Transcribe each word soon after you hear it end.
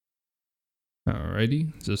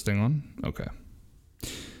Alrighty, is this thing on? Okay.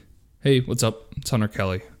 Hey, what's up? It's Hunter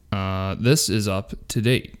Kelly. This is up to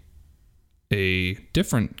date. A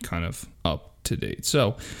different kind of up to date.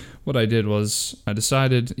 So, what I did was I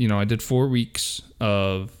decided, I did 4 weeks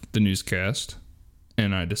of the newscast,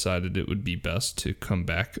 and I decided it would be best to come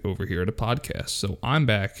back over here to podcast. So, I'm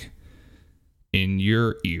back in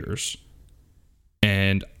your ears,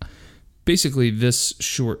 and basically, this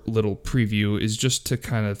short little preview is just to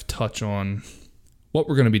kind of touch on what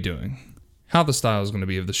we're going to be doing, how the style is going to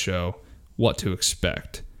be of the show, what to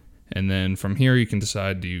expect. And then from here, you can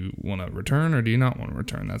decide, do you want to return or do you not want to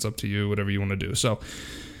return? That's up to you, whatever you want to do. So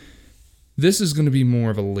this is going to be more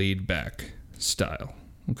of a laid-back style,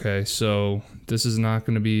 okay? So this is not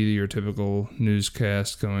going to be your typical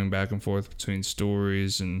newscast going back and forth between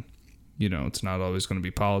stories and, it's not always going to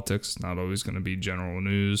be politics. It's not always going to be general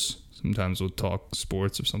news. Sometimes we'll talk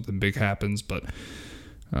sports if something big happens, but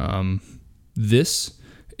this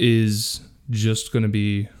is just going to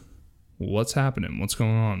be what's happening, what's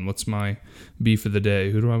going on, what's my beef of the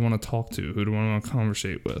day, who do I want to talk to, who do I want to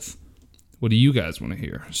conversate with, what do you guys want to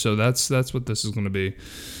hear? So that's what this is going to be.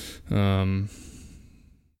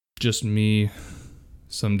 Just me,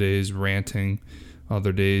 some days ranting,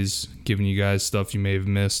 other days giving you guys stuff you may have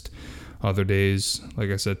missed, other days,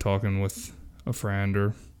 like I said, talking with a friend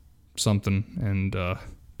or something, and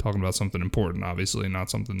talking about something important, obviously, not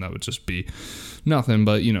something that would just be nothing,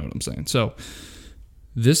 but you know what I'm saying. So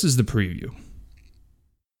this is the preview.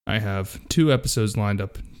 I have 2 episodes lined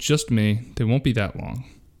up, just me. They won't be that long.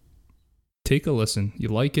 Take a listen. You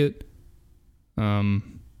like it?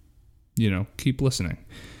 Keep listening.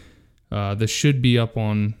 This should be up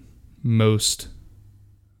on most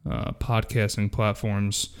podcasting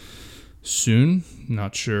platforms soon.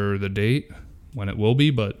 Not sure the date when it will be,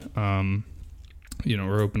 but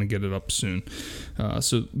we're hoping to get it up soon.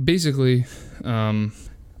 So basically,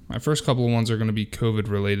 my first couple of ones are going to be COVID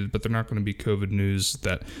related, but they're not going to be COVID news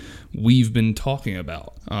that we've been talking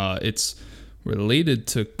about. It's related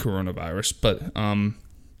to coronavirus, but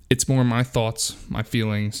it's more my thoughts, my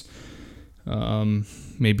feelings,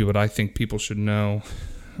 maybe what I think people should know,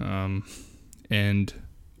 and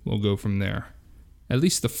we'll go from there. At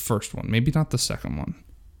least the first one, maybe not the second one.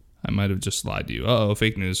 I might have just lied to you. Uh-oh,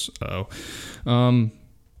 fake news. Uh-oh.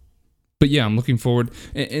 But yeah, I'm looking forward.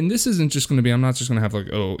 And this isn't just going to be, I'm not just going to have I'm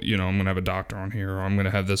going to have a doctor on here, or I'm going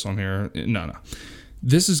to have this on here. No.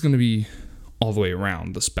 This is going to be all the way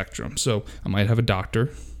around the spectrum. So I might have a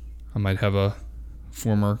doctor. I might have a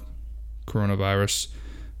former coronavirus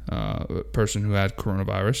person who had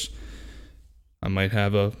coronavirus. I might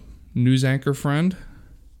have a news anchor friend.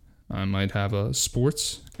 I might have a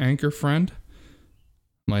sports anchor friend.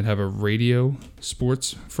 Might have a radio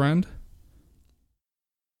sports friend.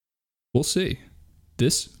 We'll see.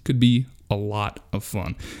 This could be a lot of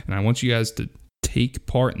fun. And I want you guys to take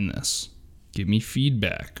part in this. Give me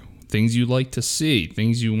feedback. Things you like to see.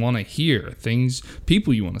 Things you want to hear.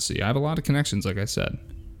 People you want to see. I have a lot of connections, like I said.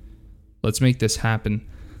 Let's make this happen.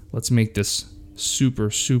 Let's make this super,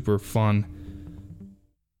 super fun.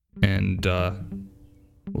 And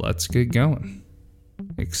let's get going.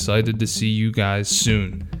 Excited to see you guys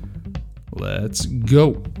soon. Let's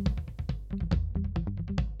go.